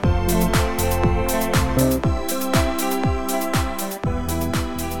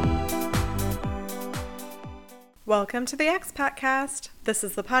Welcome to the Expat Cast. This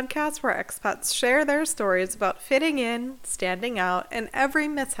is the podcast where expats share their stories about fitting in, standing out, and every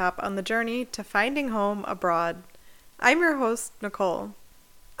mishap on the journey to finding home abroad. I'm your host, Nicole.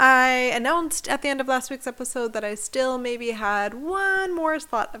 I announced at the end of last week's episode that I still maybe had one more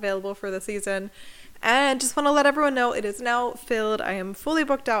slot available for the season, and just want to let everyone know it is now filled. I am fully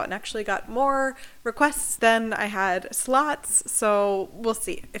booked out and actually got more requests than I had slots, so we'll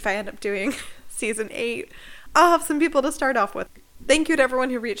see if I end up doing season 8. I'll have some people to start off with. Thank you to everyone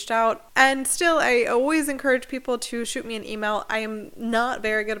who reached out. And still, I always encourage people to shoot me an email. I am not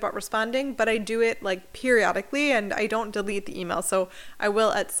very good about responding, but I do it like periodically and I don't delete the email. So I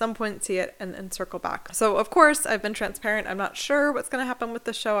will at some point see it and circle back. So of course, I've been transparent. I'm not sure what's going to happen with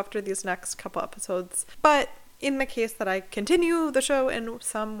the show after these next couple episodes. But in the case that I continue the show in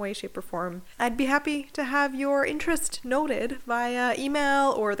some way, shape, or form, I'd be happy to have your interest noted via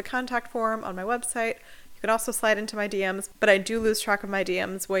email or the contact form on my website. You can also slide into my DMs, but I do lose track of my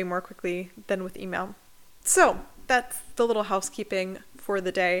DMs way more quickly than with email. So that's the little housekeeping for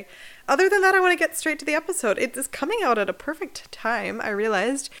the day. Other than that, I want to get straight to the episode. It is coming out at a perfect time, I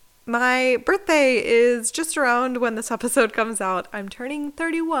realized. My birthday is just around when this episode comes out. I'm turning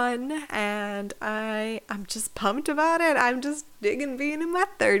 31 and I'm just pumped about it. I'm just digging being in my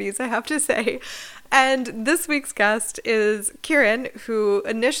 30s, I have to say. And this week's guest is Kieran, who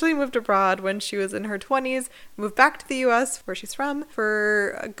initially moved abroad when she was in her 20s, moved back to the US, where she's from,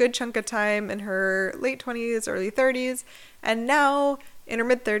 for a good chunk of time in her late 20s, early 30s, and now in her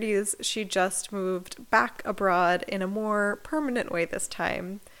mid-30s, she just moved back abroad in a more permanent way this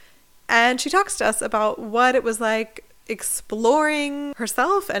time. And she talks to us about what it was like exploring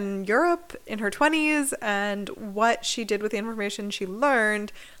herself and Europe in her 20s and what she did with the information she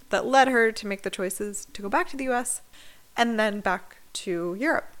learned that led her to make the choices to go back to the US and then back to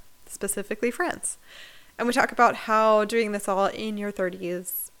Europe, specifically France. And we talk about how doing this all in your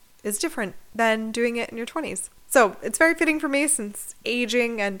 30s is different than doing it in your 20s. So it's very fitting for me since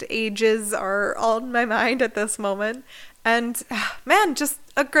aging and ages are all in my mind at this moment. And man, just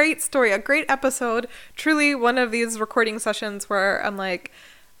a great story, a great episode. Truly one of these recording sessions where I'm like,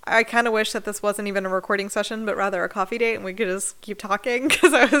 I kind of wish that this wasn't even a recording session, but rather a coffee date and we could just keep talking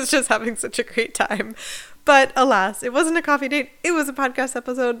because I was just having such a great time. But alas, it wasn't a coffee date. It was a podcast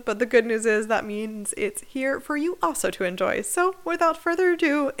episode. But the good news is that means it's here for you also to enjoy. So without further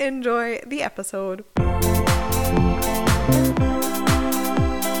ado, enjoy the episode.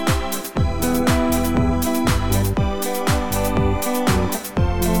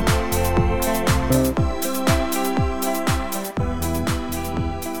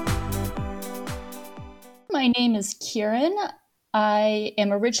 My name is Kieran. I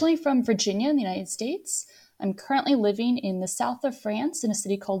am originally from Virginia in the United States. I'm currently living in the south of France in a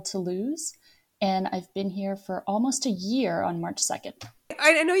city called Toulouse, and I've been here for almost a year on March 2nd.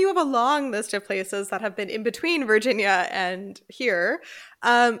 I know you have a long list of places that have been in between Virginia and here.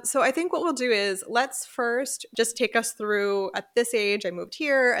 So I think what we'll do is let's first just take us through at this age I moved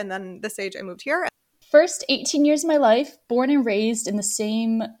here and then this age I moved here. First 18 years of my life, born and raised in the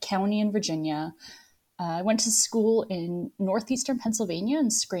same county in Virginia. I went to school in northeastern Pennsylvania in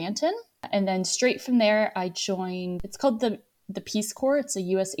Scranton. And then straight from there, I joined, it's called the Peace Corps. It's a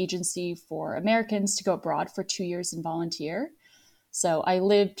U.S. agency for Americans to go abroad for 2 years and volunteer. So I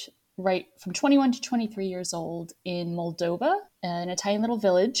lived right from 21 to 23 years old in Moldova, in a tiny little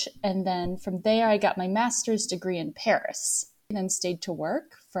village. And then from there, I got my master's degree in Paris and then stayed to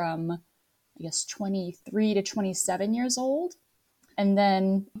work from, 23 to 27 years old. And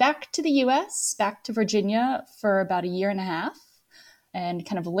then back to the U.S., back to Virginia for about a year and a half, and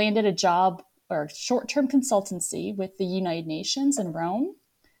kind of landed a job or short-term consultancy with the United Nations in Rome.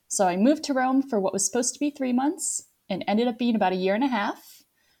 So I moved to Rome for what was supposed to be 3 months and ended up being about a year and a half.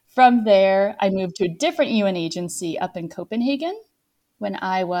 From there, I moved to a different UN agency up in Copenhagen when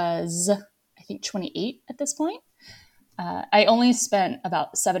I was, 28 at this point. I only spent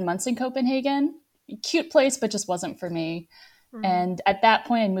about 7 months in Copenhagen. Cute place, but just wasn't for me. And at that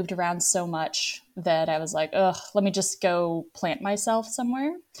point, I moved around so much that I was like, let me just go plant myself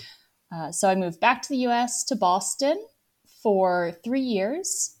somewhere. So I moved back to the US to Boston for 3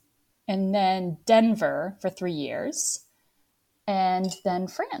 years, and then Denver for 3 years, and then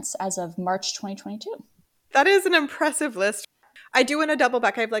France as of March 2022. That is an impressive list. I do want to double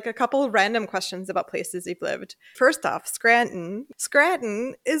back. I have a couple random questions about places you've lived. First off, Scranton.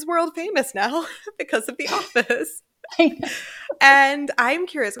 Scranton is world famous now because of The Office. And I'm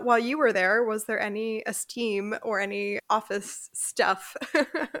curious, while you were there, was there any esteem or any office stuff?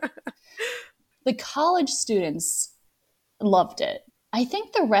 The college students loved it. I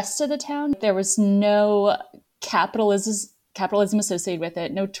think the rest of the town, there was no capitalism associated with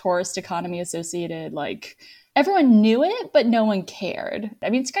it, no tourist economy associated. Like everyone knew it, but no one cared. I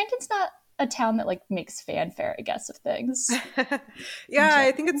mean, Scranton's not a town that like makes fanfare, I guess, of things. Yeah,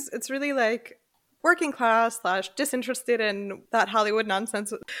 I think it's really like working class slash disinterested in that Hollywood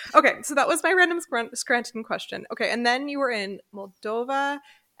nonsense. Okay, so that was my random Scranton question. Okay, and then you were in Moldova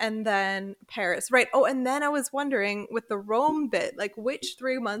and then Paris. Right. Oh, and then I was wondering with the Rome bit, like which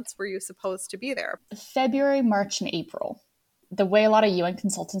 3 months were you supposed to be there? February, March, and April. The way a lot of UN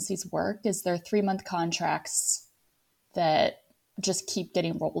consultancies work is they're 3-month contracts that just keep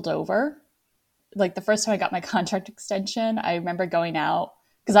getting rolled over. Like the first time I got my contract extension, I remember going out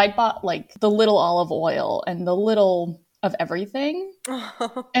because I bought like the little olive oil and the little of everything.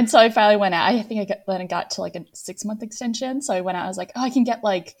 And so I finally went out. I think then I got to like a 6-month extension. So I went out. I was like, oh, I can get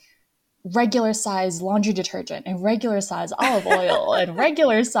like regular size laundry detergent and regular size olive oil and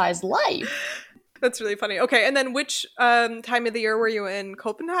regular size life. That's really funny. Okay, and then which time of the year were you in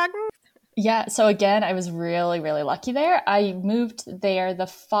Copenhagen? Yeah, so again, I was really, really lucky there. I moved there the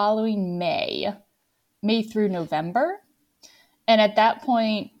following May through November. And at that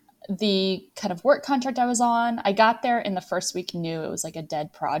point, the kind of work contract I was on, I got there in the first week, knew it was like a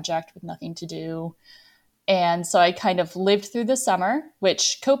dead project with nothing to do. And so I kind of lived through the summer,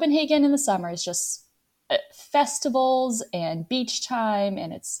 which Copenhagen in the summer is just festivals and beach time,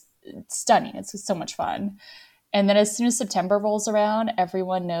 and it's stunning. It's so much fun. And then as soon as September rolls around,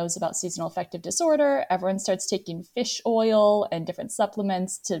 everyone knows about seasonal affective disorder. Everyone starts taking fish oil and different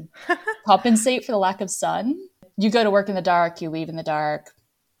supplements to compensate for the lack of sun. You go to work in the dark, you leave in the dark.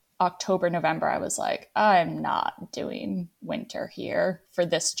 October, November, I was like, I'm not doing winter here for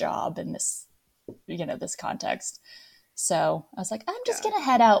this job in this, this context. So I was like, I'm just going to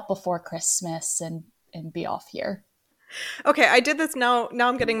head out before Christmas and be off here. Okay, I did this now. Now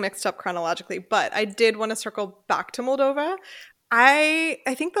I'm getting mixed up chronologically, but I did want to circle back to Moldova. I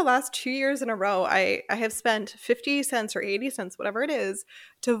think the last 2 years in a row, I have spent 50 cents or 80 cents, whatever it is,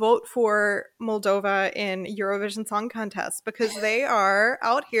 to vote for Moldova in Eurovision Song Contest because they are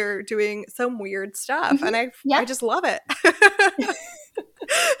out here doing some weird stuff, and I just love it.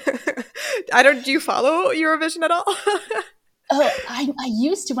 Do you follow Eurovision at all? I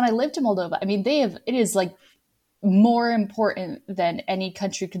used to when I lived in Moldova. I mean, it is like more important than any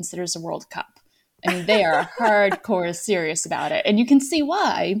country considers a World Cup. I mean, they are hardcore serious about it. And you can see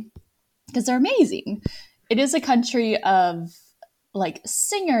why, because they're amazing. It is a country of like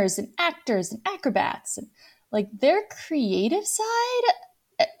singers and actors and acrobats. And like their creative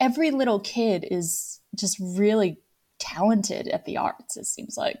side, every little kid is just really talented at the arts, it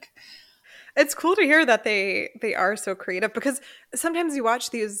seems like. It's cool to hear that they are so creative because sometimes you watch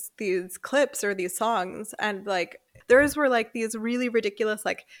these clips or these songs and like theirs were like these really ridiculous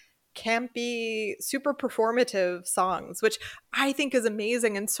like campy super performative songs, which I think is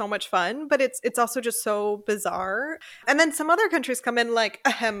amazing and so much fun, but it's also just so bizarre. And then some other countries come in like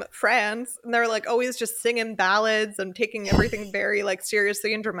France, and they're like always just singing ballads and taking everything very like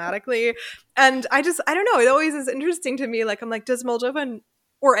seriously and dramatically. And I don't know, it always is interesting to me. Like I'm like, does Moldova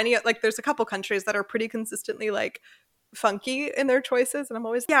or any like there's a couple countries that are pretty consistently like funky in their choices, and I'm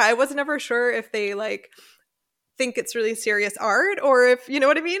always I was never sure if they like think it's really serious art or if you know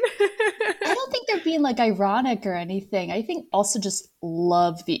what I mean. I don't think they're being like ironic or anything. I think also just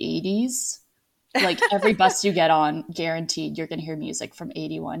love the 80s. Like every bus you get on, guaranteed you're going to hear music from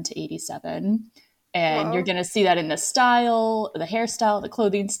 81 to 87. And Whoa. You're going to see that in the style, the hairstyle, the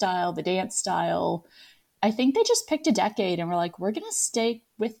clothing style, the dance style. I think they just picked a decade and were like, we're going to stay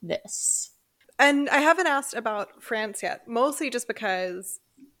with this. And I haven't asked about France yet, mostly just because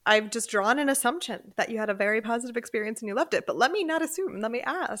I've just drawn an assumption that you had a very positive experience and you loved it. But let me not assume. Let me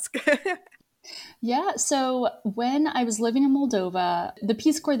ask. Yeah. So when I was living in Moldova, the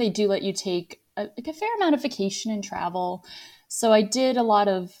Peace Corps, they do let you take a fair amount of vacation and travel. So I did a lot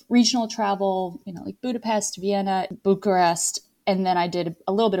of regional travel, like Budapest, Vienna, Bucharest. And then I did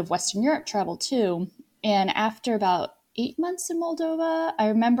a little bit of Western Europe travel too. And after about 8 months in Moldova, I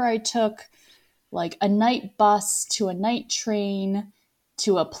remember I took like a night bus to a night train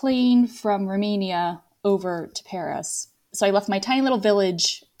to a plane from Romania over to Paris. So I left my tiny little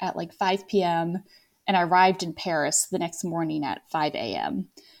village at like 5 p.m. and I arrived in Paris the next morning at 5 a.m.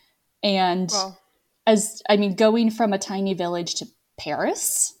 And going from a tiny village to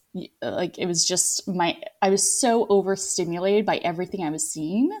Paris, like it was just I was so overstimulated by everything I was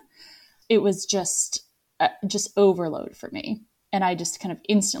seeing. It was just overload for me. And I just kind of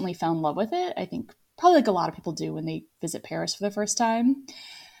instantly fell in love with it. I think probably like a lot of people do when they visit Paris for the first time.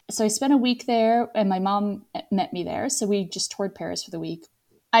 So I spent a week there and my mom met me there. So we just toured Paris for the week.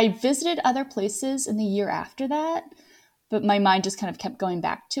 I visited other places in the year after that, but my mind just kind of kept going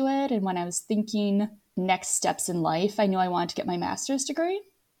back to it. And when I was thinking next steps in life, I knew I wanted to get my master's degree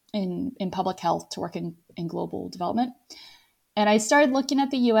in public health to work in global development. And I started looking at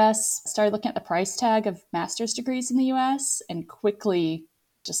the US, started looking at the price tag of master's degrees in the US, and quickly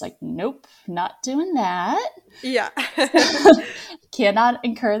just like, nope, not doing that. Yeah. Cannot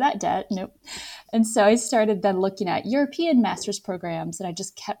incur that debt. Nope. And so I started then looking at European master's programs, and I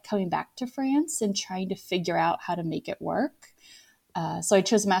just kept coming back to France and trying to figure out how to make it work. So I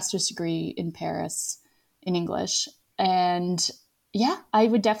chose a master's degree in Paris in English. And yeah, I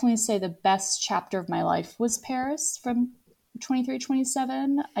would definitely say the best chapter of my life was Paris from 23,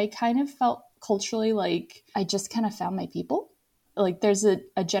 27. I kind of felt culturally like I just kind of found my people. Like there's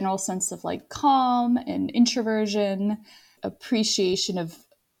a general sense of like calm and introversion, appreciation of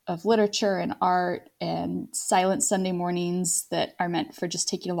literature and art, and silent Sunday mornings that are meant for just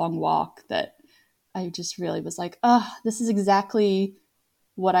taking a long walk, that I just really was like, oh, this is exactly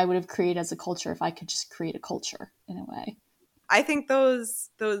what I would have created as a culture if I could just create a culture in a way. I think those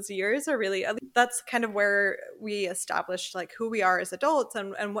years are really, that's kind of where we established like who we are as adults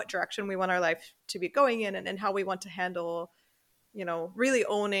and what direction we want our life to be going in, and how we want to handle, you know, really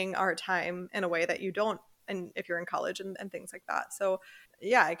owning our time in a way that you don't, and if you're in college and things like that. So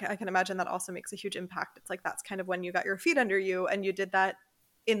yeah, I can imagine that also makes a huge impact. It's like that's kind of when you got your feet under you, and you did that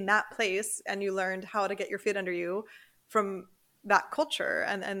in that place, and you learned how to get your feet under you from that culture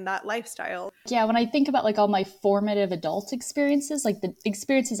and that lifestyle. Yeah, when I think about like all my formative adult experiences, like the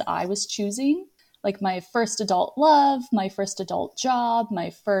experiences I was choosing, like my first adult love, my first adult job, my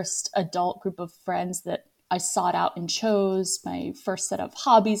first adult group of friends that I sought out and chose, my first set of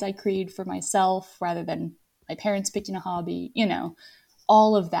hobbies I created for myself rather than my parents picking a hobby, you know,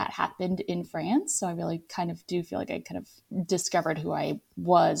 all of that happened in France. So I really kind of do feel like I kind of discovered who I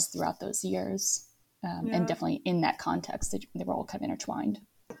was throughout those years. And definitely in that context, they were all kind of intertwined.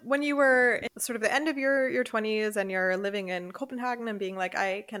 When you were in sort of the end of your 20s and you're living in Copenhagen and being like,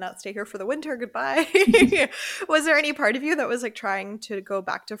 I cannot stay here for the winter, goodbye. Was there any part of you that was like trying to go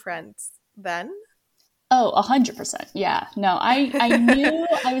back to France then? Oh, 100%. Yeah. No, I knew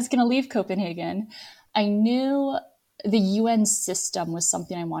I was going to leave Copenhagen. I knew the UN system was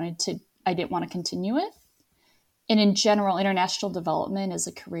something I didn't want to continue with. And in general, international development is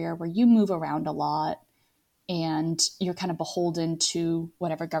a career where you move around a lot and you're kind of beholden to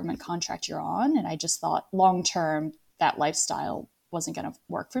whatever government contract you're on. And I just thought long term, that lifestyle wasn't going to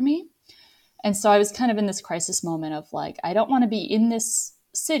work for me. And so I was kind of in this crisis moment of like, I don't want to be in this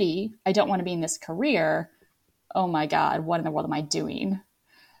city. I don't want to be in this career. Oh my God, what in the world am I doing?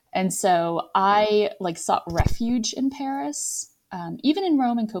 And so I like sought refuge in Paris. Even in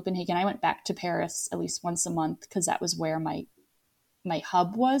Rome and Copenhagen, I went back to Paris at least once a month because that was where my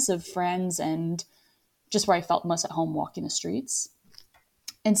hub was of friends and just where I felt most at home walking the streets.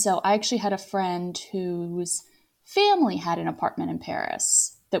 And so I actually had a friend whose family had an apartment in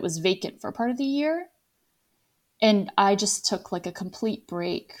Paris that was vacant for part of the year. And I just took like a complete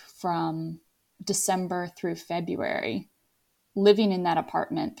break from December through February, living in that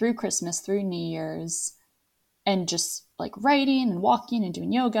apartment through Christmas, through New Year's, and just like writing and walking and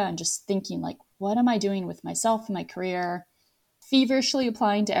doing yoga and just thinking like, what am I doing with myself and my career? Feverishly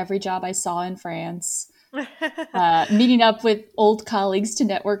applying to every job I saw in France, meeting up with old colleagues to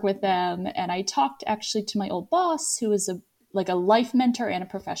network with them. And I talked actually to my old boss, who was a life mentor and a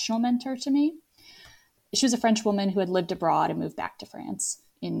professional mentor to me. She was a French woman who had lived abroad and moved back to France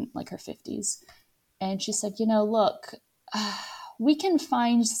in like her 50s. And she said, you know, look, we can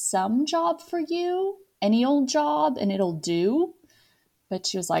find some job for you, any old job, and it'll do. But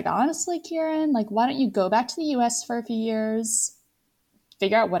she was like, honestly, Kieran, like, why don't you go back to the US for a few years,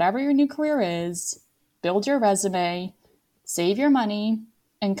 figure out whatever your new career is, build your resume, save your money,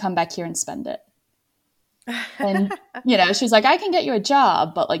 and come back here and spend it. And, you know, she was like, I can get you a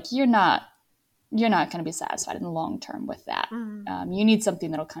job, but like, you're not going to be satisfied in the long term with that. Mm-hmm. You need something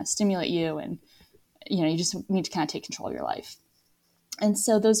that'll kind of stimulate you, and, you know, you just need to kind of take control of your life. And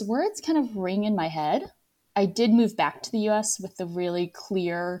so those words kind of ring in my head. I did move back to the US with the really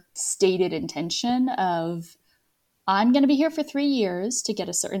clear stated intention of, I'm going to be here for 3 years to get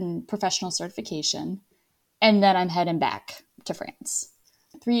a certain professional certification, and then I'm heading back to France.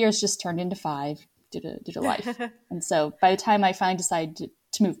 3 years just turned into 5 due to life. And so by the time I finally decided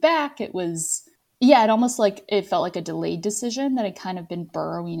to move back, it was, it almost like it felt like a delayed decision that had kind of been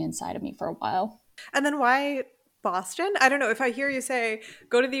burrowing inside of me for a while. And then why Boston? I don't know. If I hear you say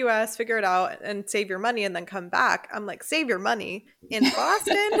go to the US, figure it out, and save your money and then come back, I'm like, save your money in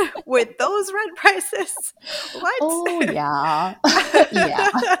Boston with those rent prices? What? Oh, yeah. Yeah.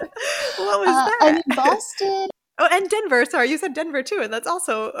 What was I that? mean, Boston. Oh, and Denver. Sorry, you said Denver too, and that's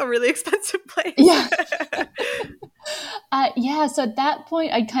also a really expensive place. Yeah. Yeah, so at that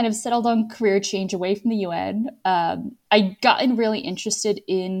point, I'd kind of settled on career change away from the UN. I'd gotten really interested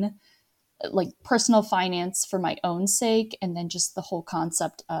in like personal finance for my own sake, and then just the whole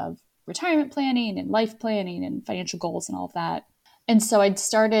concept of retirement planning and life planning and financial goals and all of that. And so I'd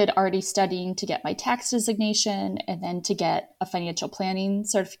started already studying to get my tax designation and then to get a financial planning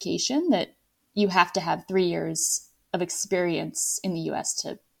certification that you have to have 3 years of experience in the US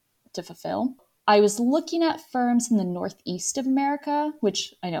to fulfill. I was looking at firms in the northeast of America,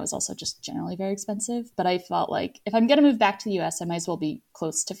 which I know is also just generally very expensive, but I felt like if I'm going to move back to the US, I might as well be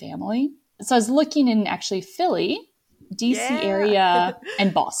close to family. So I was looking in actually Philly, DC Yeah. area,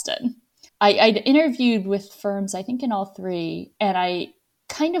 and Boston. I'd interviewed with firms, I think in all three, and I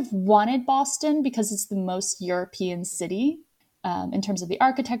kind of wanted Boston because it's the most European city in terms of the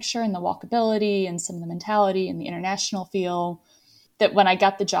architecture and the walkability and some of the mentality and the international feel. That when I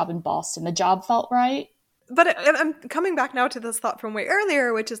got the job in Boston, the job felt right. But I'm coming back now to this thought from way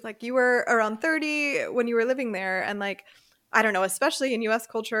earlier, which is like you were around 30 when you were living there. And like, I don't know, especially in US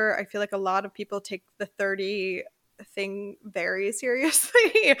culture, I feel like a lot of people take the 30 thing very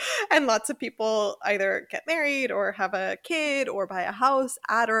seriously. And lots of people either get married or have a kid or buy a house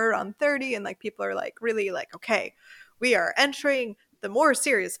at or around 30. And like people are like, really like, okay, we are entering the more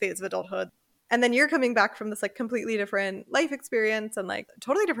serious phase of adulthood. And then you're coming back from this like completely different life experience and like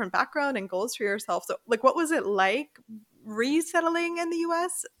totally different background and goals for yourself. So like what was it like resettling in the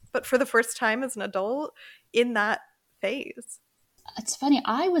US but for the first time as an adult in that phase? It's funny,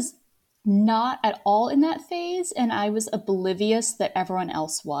 I was not at all in that phase, and I was oblivious that everyone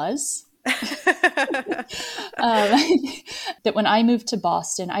else was. um, that when I moved to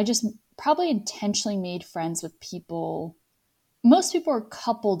Boston, I just probably intentionally made friends with people. Most people were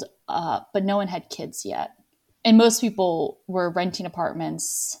coupled up, but no one had kids yet. And most people were renting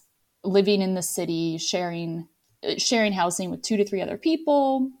apartments, living in the city, sharing housing with 2 to 3 other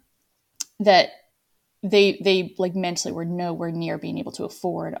people that they like mentally were nowhere near being able to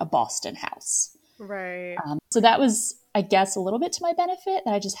afford a Boston house. Right. So that was, I guess, a little bit to my benefit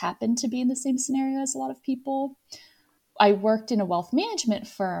that I just happened to be in the same scenario as a lot of people. I worked in a wealth management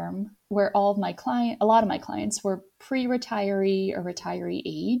firm where a lot of my clients were pre-retiree or retiree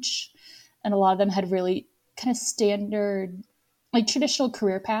age. And a lot of them had really kind of standard, like traditional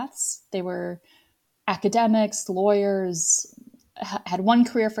career paths. They were academics, lawyers, had one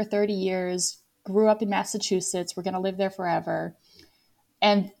career for 30 years, grew up in Massachusetts, were going to live there forever.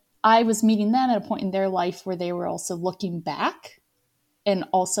 And I was meeting them at a point in their life where they were also looking back and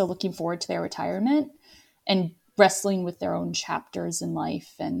also looking forward to their retirement and wrestling with their own chapters in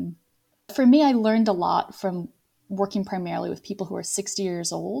life. And for me, I learned a lot from working primarily with people who are 60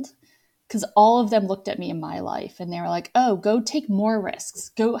 years old, because all of them looked at me in my life and they were like, oh, go take more risks,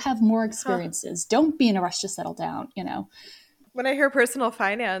 go have more experiences. Don't be in a rush to settle down, you know? When I hear personal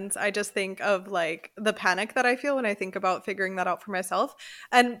finance, I just think of like the panic that I feel when I think about figuring that out for myself.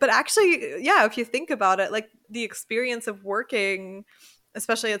 But actually, yeah, if you think about it, like the experience of working,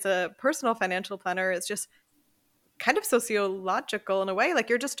 especially as a personal financial planner, is just kind of sociological in a way. Like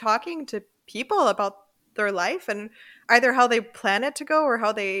you're just talking to people about their life and either how they plan it to go or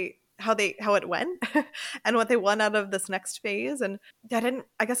how it went and what they want out of this next phase. And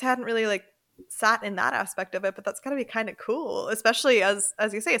I guess I hadn't really like sat in that aspect of it, but that's got to be kind of cool, especially as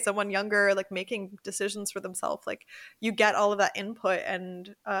you say, someone younger like making decisions for themselves. Like you get all of that input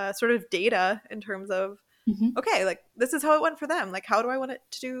and sort of data in terms of Mm-hmm. okay, like this is how it went for them, like how do I want it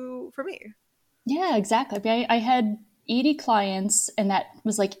to do for me? Yeah, exactly. I mean, I had 80 clients, and that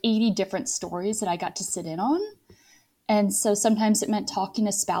was like 80 different stories that I got to sit in on. And so sometimes it meant talking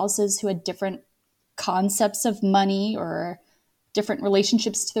to spouses who had different concepts of money or different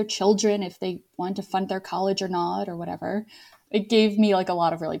relationships to their children, if they wanted to fund their college or not, or whatever. It gave me like a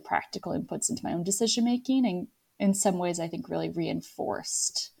lot of really practical inputs into my own decision making, and in some ways, I think really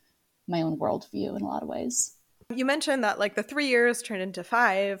reinforced my own worldview in a lot of ways. You mentioned that like the 3 years turned into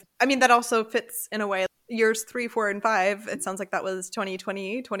 5. I mean, that also fits in a way. Years 3, 4, and 5, it sounds like that was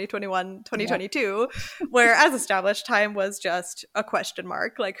 2020, 2021, Yep. 2022, where as established time was just a question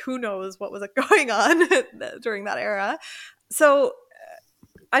mark. Like who knows what was going on during that era. So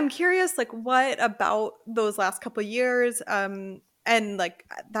I'm curious, like what about those last couple of years and like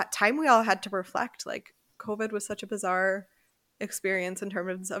that time we all had to reflect, like COVID was such a bizarre experience in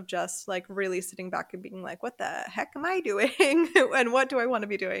terms of just like really sitting back and being like, what the heck am I doing? And what do I want to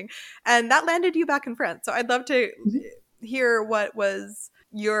be doing? And that landed you back in France. So I'd love to hear what was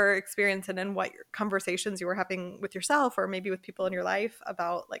your experience and what your conversations you were having with yourself or maybe with people in your life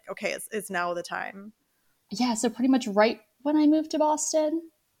about like, okay, it's now the time. Yeah, so pretty much right when I moved to Boston,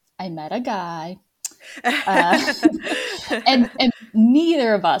 I met a guy. And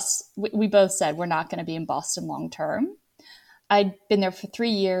neither of us, we both said we're not going to be in Boston long term. I'd been there for 3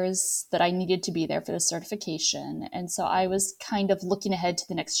 years that I needed to be there for the certification. And so I was kind of looking ahead to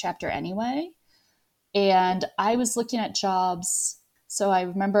the next chapter anyway. And I was looking at jobs. So I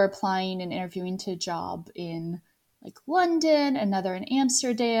remember applying and interviewing to a job in like London, another in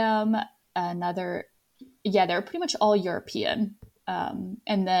Amsterdam, another, yeah, they were pretty much all European. And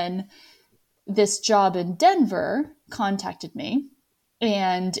then this job in Denver contacted me,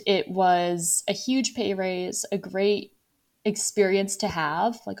 and it was a huge pay raise, a great experience to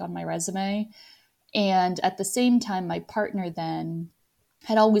have like on my resume. And at the same time, my partner then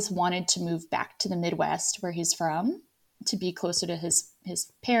had always wanted to move back to the Midwest where he's from to be closer to his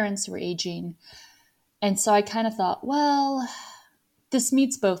parents who were aging. And so I kind of thought, well, this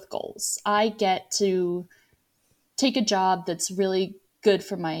meets both goals. I get to take a job that's really good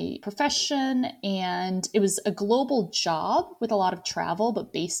for my profession. And it was a global job with a lot of travel,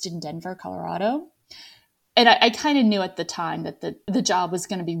 but based in Denver, Colorado. And I kind of knew at the time that the job was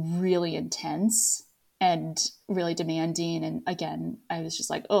going to be really intense and really demanding. And again, I was just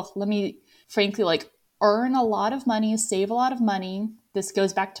like, oh, let me frankly like earn a lot of money, save a lot of money. This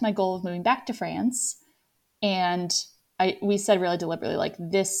goes back to my goal of moving back to France. And we said really deliberately, like,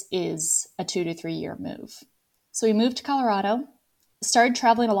 this is a 2 to 3 year move. So we moved to Colorado, started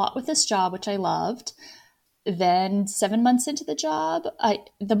traveling a lot with this job, which I loved. Then 7 months into the job,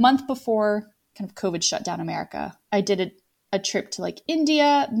 the month before kind of COVID shut down America, I did a trip to like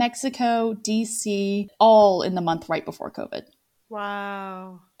India, Mexico, DC, all in the month right before COVID.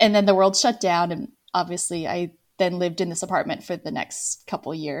 Wow. And then the world shut down. And obviously I then lived in this apartment for the next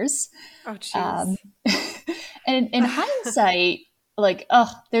couple years. Oh, jeez. And in hindsight, like,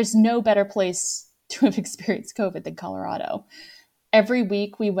 there's no better place to have experienced COVID than Colorado. Every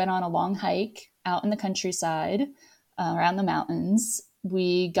week we went on a long hike out in the countryside, around the mountains.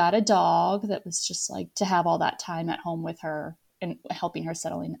 We got a dog that was just like to have all that time at home with her, and helping her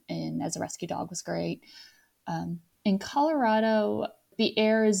settling in as a rescue dog was great. In Colorado, the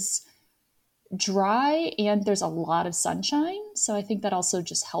air is dry and there's a lot of sunshine. So I think that also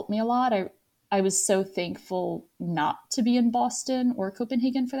just helped me a lot. I was so thankful not to be in Boston or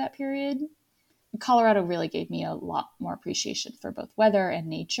Copenhagen for that period. Colorado really gave me a lot more appreciation for both weather and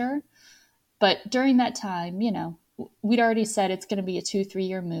nature. But during that time, we'd already said it's going to be a 2-3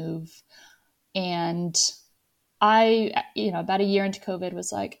 year move. And I, about a year into COVID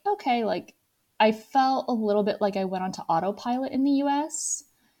was like, okay, like I felt a little bit like I went onto autopilot in the US.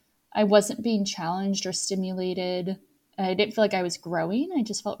 I wasn't being challenged or stimulated. I didn't feel like I was growing. I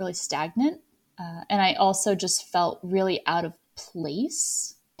just felt really stagnant. And I also just felt really out of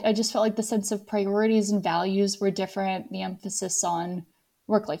place. I just felt like the sense of priorities and values were different. The emphasis on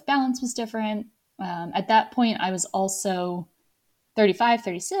work-life balance was different. At that point, I was also 35,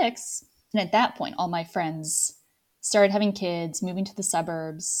 36. And at that point, all my friends started having kids, moving to the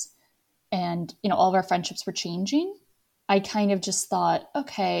suburbs, and, all of our friendships were changing. I kind of just thought,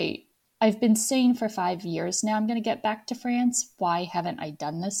 okay, I've been saying for 5 years now I'm going to get back to France. Why haven't I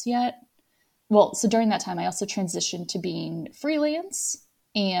done this yet? Well, so during that time, I also transitioned to being freelance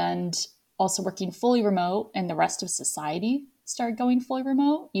and also working fully remote, and the rest of society started going fully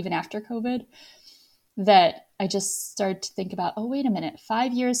remote, even after COVID, that I just started to think about, oh, wait a minute,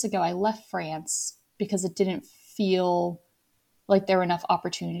 5 years ago, I left France because it didn't feel like there were enough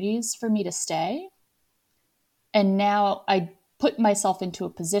opportunities for me to stay. And now I put myself into a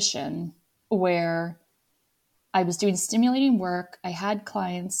position where I was doing stimulating work, I had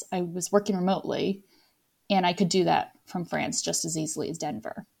clients, I was working remotely, and I could do that from France just as easily as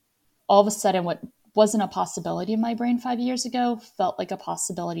Denver. All of a sudden, what wasn't a possibility in my brain 5 years ago felt like a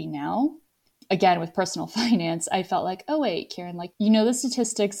possibility now. Again, with personal finance, I felt like, oh wait, Kieran, like, the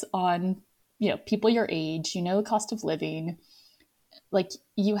statistics on, people your age, the cost of living, like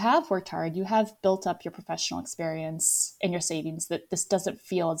you have worked hard, you have built up your professional experience and your savings, that this doesn't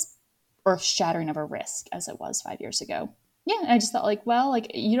feel as earth-shattering of a risk as it was 5 years ago. Yeah, and I just thought like, well,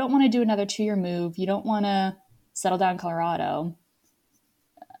 like you don't want to do another 2 year move. You don't want to settle down in Colorado.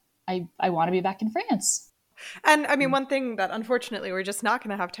 I want to be back in France. And I mean, one thing that unfortunately we're just not going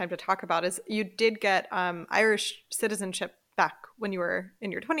to have time to talk about is you did get Irish citizenship back when you were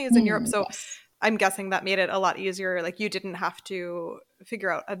in your 20s in Europe. So yes. I'm guessing that made it a lot easier. Like you didn't have to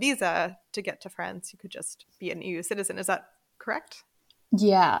figure out a visa to get to France. You could just be an EU citizen. Is that correct?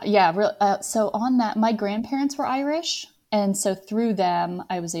 Yeah, yeah. So on that, my grandparents were Irish. And so through them,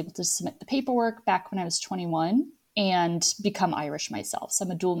 I was able to submit the paperwork back when I was 21 and become Irish myself. So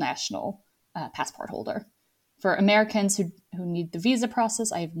I'm a dual national passport holder. For Americans who need the visa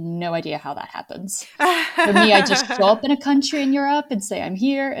process, I have no idea how that happens. For me, I just show up in a country in Europe and say I'm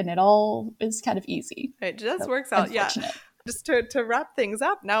here, and it all is kind of easy. It just So, works out. Yeah. unfortunate. Just to wrap things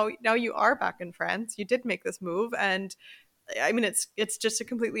up, now you are back in France. You did make this move, and I mean it's just a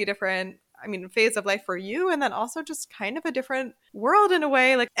completely different phase of life for you, and then also just kind of a different world in a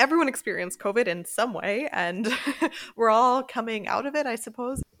way. Like everyone experienced COVID in some way, and we're all coming out of it, I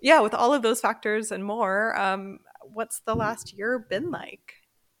suppose. Yeah, with all of those factors and more, what's the last year been like?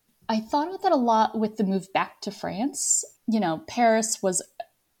 I thought about that a lot with the move back to France. Paris was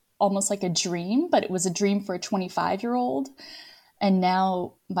almost like a dream, but it was a dream for a 25-year-old. And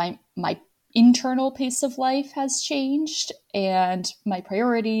now my internal pace of life has changed, and my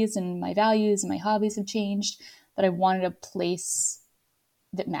priorities and my values and my hobbies have changed, that I wanted a place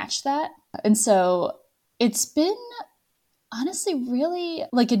that matched that. And so it's been honestly really,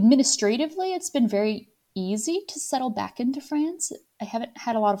 like, administratively, it's been very easy to settle back into France. I haven't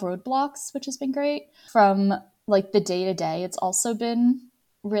had a lot of roadblocks, which has been great. From like the day to day, it's also been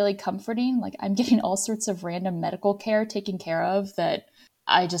really comforting. Like I'm getting all sorts of random medical care taken care of that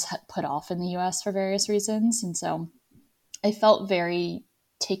I just had put off in the US for various reasons. And so I felt very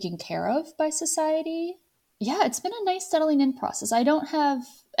taken care of by society. Yeah, it's been a nice settling in process. I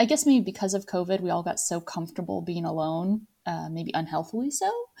guess maybe because of COVID, we all got so comfortable being alone, maybe unhealthily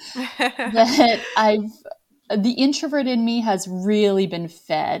so, that the introvert in me has really been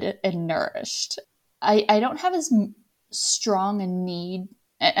fed and nourished. I don't have as strong a need.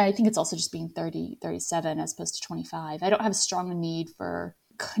 I think it's also just being 30, 37 as opposed to 25. I don't have a strong need for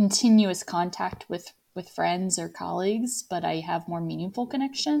continuous contact with friends or colleagues, but I have more meaningful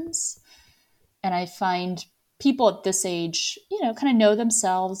connections. And I find people at this age, kind of know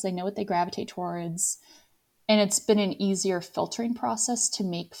themselves. They know what they gravitate towards. And it's been an easier filtering process to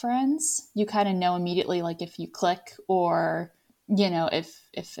make friends. You kind of know immediately, like if you click, or,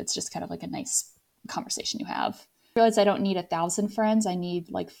 if it's just kind of like a nice conversation you have. I realize I don't need 1,000 friends. I need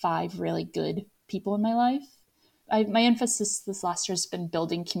like 5 really good people in my life. My emphasis this last year has been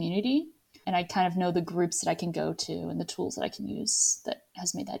building community. And I kind of know the groups that I can go to and the tools that I can use that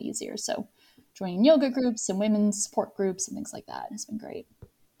has made that easier. So joining yoga groups and women's support groups and things like that has been great.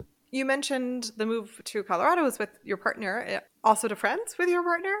 You mentioned the move to Colorado was with your partner, also to France with your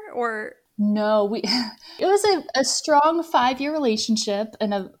partner, or? No, it was a strong 5-year relationship,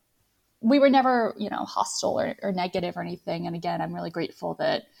 and we were never, hostile or negative or anything. And again, I'm really grateful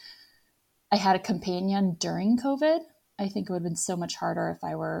that I had a companion during COVID. I think it would have been so much harder if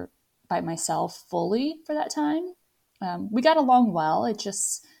I were by myself fully for that time. We got along well. It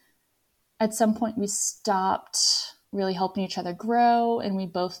just, at some point we stopped really helping each other grow, and we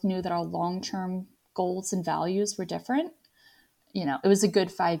both knew that our long-term goals and values were different. It was a good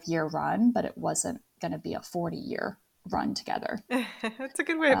 5-year run, but it wasn't going to be a 40-year run together. That's a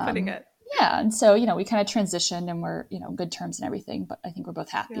good way of putting it. Yeah. And so, we kind of transitioned, and we're, good terms and everything, but I think we're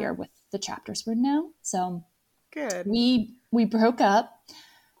both happier with the chapters we're in now. So good. We broke up.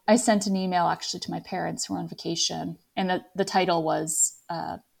 I sent an email actually to my parents who were on vacation, and the title was,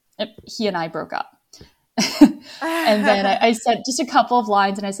 He and I Broke Up. And then I sent just a couple of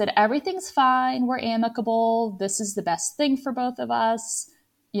lines, and I said, everything's fine. We're amicable. This is the best thing for both of us.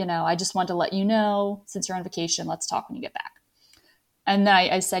 I just want to let you know, since you're on vacation, let's talk when you get back. And then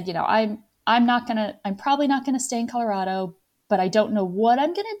I said, I'm probably not going to stay in Colorado, but I don't know what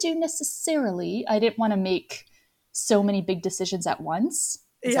I'm going to do necessarily. I didn't want to make so many big decisions at once.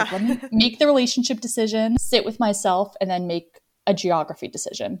 Like, let me make the relationship decision, sit with myself, and then make a geography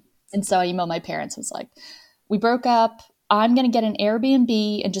decision. And so I emailed my parents and was like, we broke up. I'm going to get an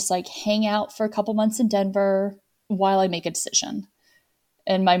Airbnb and just like hang out for a couple months in Denver while I make a decision.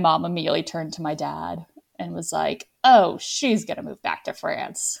 And my mom immediately turned to my dad and was like, oh, she's going to move back to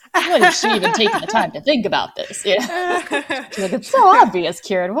France. When is she even taking the time to think about this? Yeah. She's like, it's so obvious,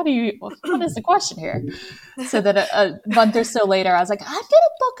 Kieran. What is the question here? So then a month or so later, I was like, I'm going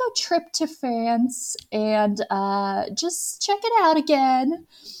to book a trip to France and just check it out again.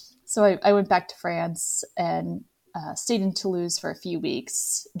 So I went back to France and stayed in Toulouse for a few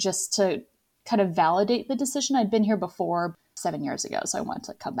weeks just to kind of validate the decision. I'd been here before 7 years ago, so I wanted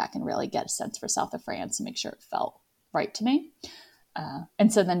to come back and really get a sense for south of France and make sure it felt right to me.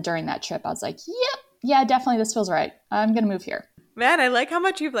 And so then during that trip, I was like, yep, yeah, definitely this feels right. I'm going to move here. Man, I like how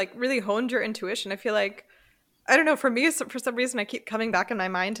much you've like really honed your intuition. I feel like, I don't know, for me, for some reason, I keep coming back in my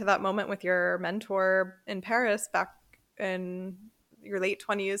mind to that moment with your mentor in Paris back in your late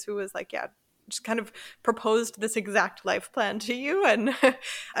 20s, who was like, yeah, just kind of proposed this exact life plan to you. And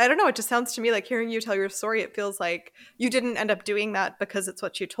I don't know, it just sounds to me like, hearing you tell your story, it feels like you didn't end up doing that because it's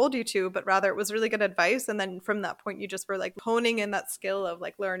what she told you to, but rather it was really good advice. And then from that point, you just were like honing in that skill of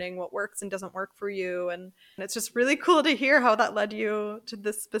like learning what works and doesn't work for you. And it's just really cool to hear how that led you to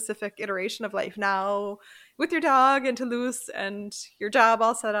this specific iteration of life now with your dog in Toulouse and your job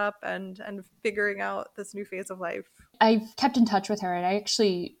all set up, and figuring out this new phase of life. I've kept in touch with her, and I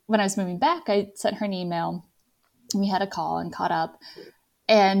actually, when I was moving back, I sent her an email. We had a call and caught up.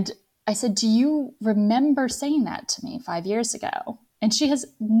 And I said, do you remember saying that to me 5 years ago? And she has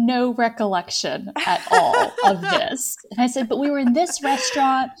no recollection at all of this. And I said, but we were in this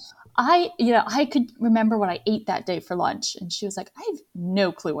restaurant. I could remember what I ate that day for lunch. And she was like, I have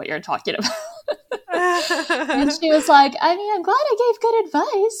no clue what you're talking about. And she was like, I mean, I'm glad I gave good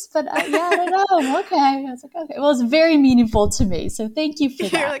advice, but yeah, I don't know. Okay. I was like, okay. Well, it's very meaningful to me. So thank you for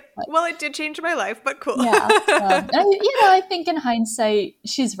that. You're like, well, it did change my life, but cool. Yeah. I think in hindsight,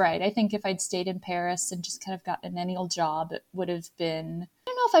 she's right. I think if I'd stayed in Paris and just kind of gotten an annual job, it would have been,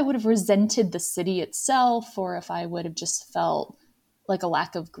 I don't know if I would have resented the city itself or if I would have just felt like a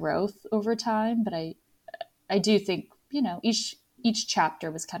lack of growth over time. But I do think, each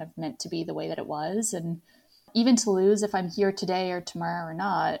chapter was kind of meant to be the way that it was. And even Toulouse, if I'm here today or tomorrow or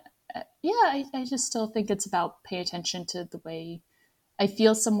not, I just still think it's about paying attention to the way I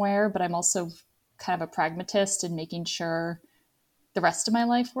feel somewhere, but I'm also kind of a pragmatist and making sure the rest of my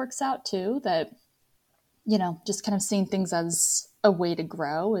life works out too. That, just kind of seeing things as a way to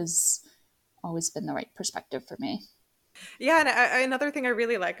grow has always been the right perspective for me. Yeah, and another thing I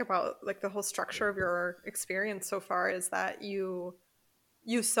really like about like the whole structure of your experience so far is that you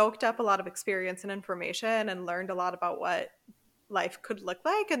soaked up a lot of experience and information and learned a lot about what life could look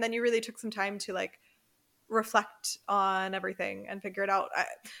like, and then you really took some time to like reflect on everything and figure it out.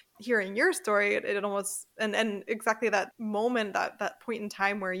 Hearing your story, it almost and exactly that moment, that point in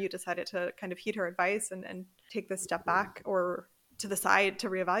time where you decided to kind of heed her advice and take this step back or to the side to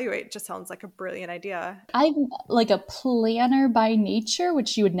reevaluate, just sounds like a brilliant idea. I'm like a planner by nature,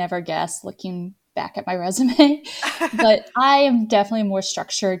 which you would never guess looking back at my resume. But I am definitely a more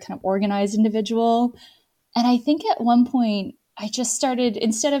structured, kind of organized individual. And I think at one point I just started,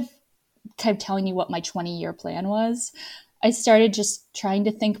 instead of kind of telling you what my 20-year plan was, I started just trying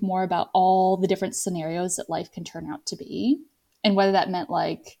to think more about all the different scenarios that life can turn out to be. And whether that meant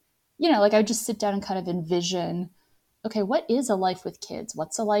like I would just sit down and kind of envision, okay, what is a life with kids?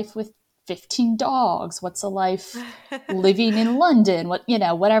 What's a life with 15 dogs? What's a life living in London?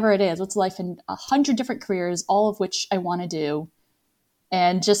 Whatever it is, what's a life in 100 different careers, all of which I want to do.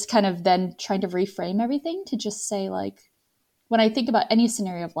 And just kind of then trying to reframe everything to just say like, when I think about any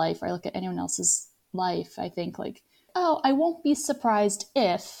scenario of life, or I look at anyone else's life, I think like, oh, I won't be surprised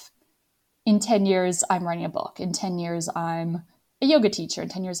if in 10 years I'm writing a book. In 10 years I'm a yoga teacher. In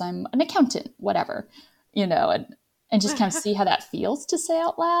 10 years I'm an accountant, whatever, and just kind of see how that feels to say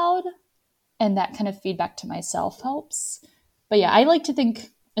out loud. And that kind of feedback to myself helps. But yeah, I like to think,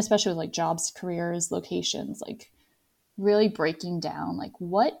 especially with like jobs, careers, locations, like really breaking down, like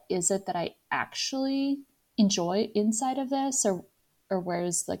what is it that I actually enjoy inside of this, or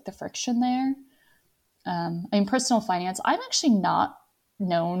where's like the friction there. Personal finance, I'm actually not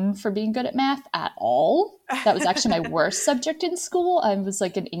known for being good at math at all. That was actually my worst subject in school. I was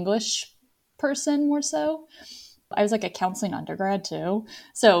like an English person more so. I was like a counseling undergrad too.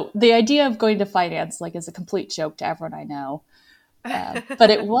 So the idea of going to finance like is a complete joke to everyone I know. But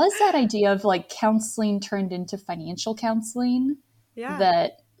it was that idea of like counseling turned into financial counseling. Yeah.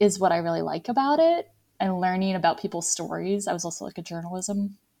 That is what I really like about it, and learning about people's stories. I was also like a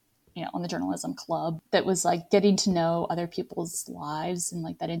journalism, on the journalism club, that was like getting to know other people's lives and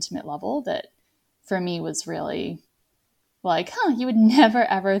like that intimate level that for me was really like, you would never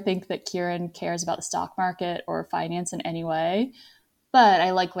ever think that Kieran cares about the stock market or finance in any way. But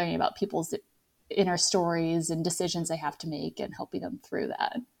I like learning about people's inner stories and decisions they have to make and helping them through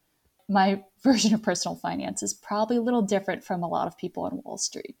that. My version of personal finance is probably a little different from a lot of people on Wall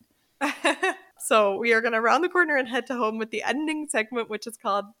Street. So we are going to round the corner and head to home with the ending segment, which is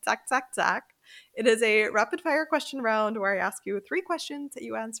called Zack, Zack, Zack. It is a rapid fire question round where I ask you 3 questions that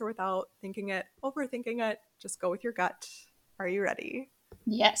you answer without thinking it, overthinking it. Just go with your gut. Are you ready?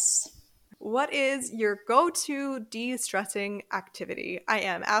 Yes. What is your go-to de-stressing activity? I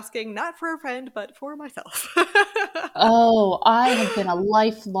am asking not for a friend, but for myself. Oh, I have been a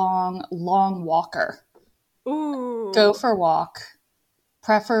lifelong long walker. Go Ooh. for a walk,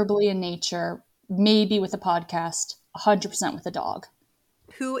 preferably in nature, maybe with a podcast, 100% with a dog.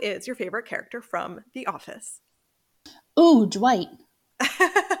 Who is your favorite character from The Office? Ooh, Dwight.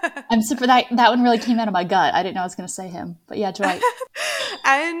 I'm super that one really came out of my gut. I didn't know I was going to say him, but yeah, Dwight.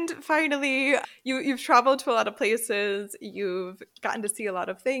 And finally, you've traveled to a lot of places. You've gotten to see a lot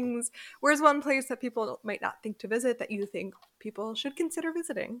of things. Where's one place that people might not think to visit that you think people should consider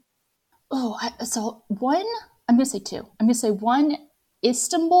visiting? Oh, so one, I'm going to say two. I'm going to say one,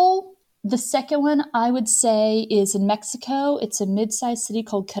 Istanbul. The second one I would say is in Mexico. It's a mid-sized city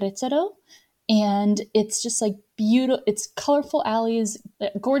called Querétaro. And it's just like beautiful. It's colorful alleys,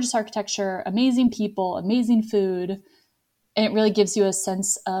 gorgeous architecture, amazing people, amazing food. And it really gives you a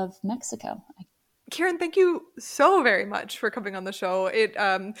sense of Mexico. Kieran, thank you so very much for coming on the show. It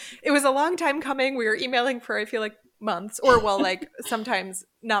was a long time coming. We were emailing for, I feel like, months, or well, like sometimes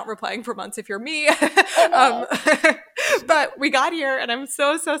not replying for months if you're me. I know. But we got here, and I'm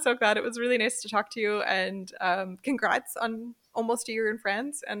so glad. It was really nice to talk to you, and congrats on almost a year in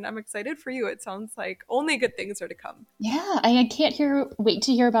France. And I'm excited for you. It sounds like only good things are to come. Yeah, I can't wait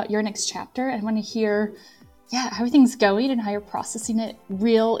to hear about your next chapter. I want to hear, how everything's going and how you're processing it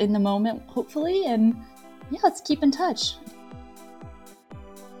real in the moment, hopefully. And yeah, let's keep in touch.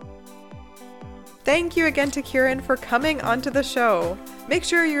 Thank you again to Kieran for coming onto the show. Make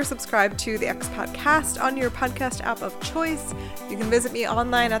sure you're subscribed to the Expat Cast on your podcast app of choice. You can visit me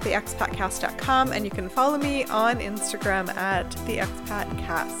online at theexpatcast.com, and you can follow me on Instagram at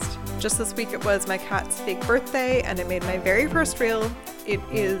theexpatcast. Just this week it was my cat's fake birthday, and I made my very first reel. It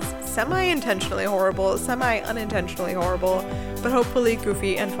is semi-intentionally horrible, semi-unintentionally horrible, but hopefully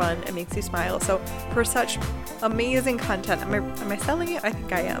goofy and fun and makes you smile. So for such amazing content, am I selling it? I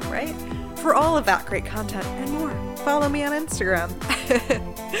think I am, right? For all of that great content and more, follow me on Instagram.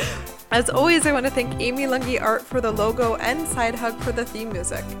 As always, I want to thank Amy Lungi Art for the logo and Side Hug for the theme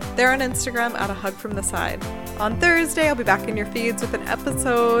music. They're on Instagram at A Hug From The Side. On Thursday, I'll be back in your feeds with an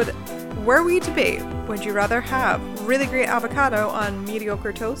episode where we debate, would you rather have really great avocado on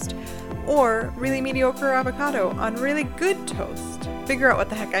mediocre toast or really mediocre avocado on really good toast? Figure out what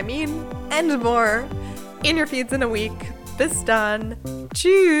the heck I mean, and more, in your feeds in a week. Bis dann.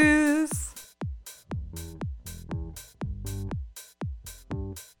 Tschüss.